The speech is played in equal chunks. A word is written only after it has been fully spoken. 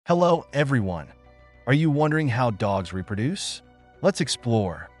Hello, everyone. Are you wondering how dogs reproduce? Let's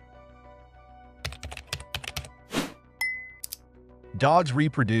explore. Dogs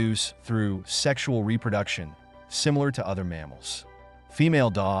reproduce through sexual reproduction, similar to other mammals. Female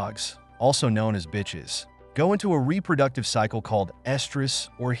dogs, also known as bitches, go into a reproductive cycle called estrus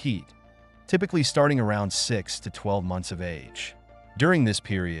or heat, typically starting around 6 to 12 months of age. During this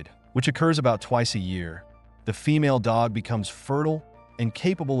period, which occurs about twice a year, the female dog becomes fertile and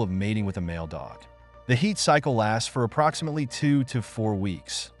capable of mating with a male dog. The heat cycle lasts for approximately 2 to 4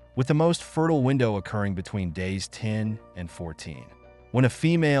 weeks, with the most fertile window occurring between days 10 and 14. When a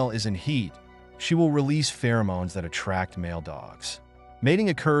female is in heat, she will release pheromones that attract male dogs. Mating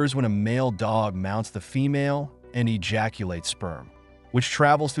occurs when a male dog mounts the female and ejaculates sperm, which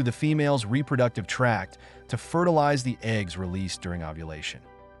travels through the female's reproductive tract to fertilize the eggs released during ovulation.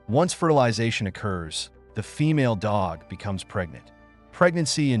 Once fertilization occurs, the female dog becomes pregnant.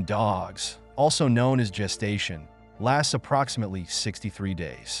 Pregnancy in dogs, also known as gestation, lasts approximately 63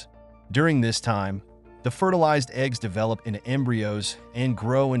 days. During this time, the fertilized eggs develop into embryos and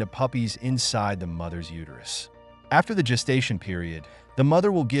grow into puppies inside the mother's uterus. After the gestation period, the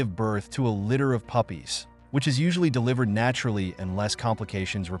mother will give birth to a litter of puppies, which is usually delivered naturally unless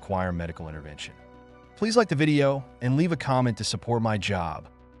complications require medical intervention. Please like the video and leave a comment to support my job.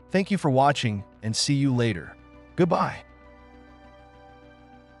 Thank you for watching and see you later. Goodbye.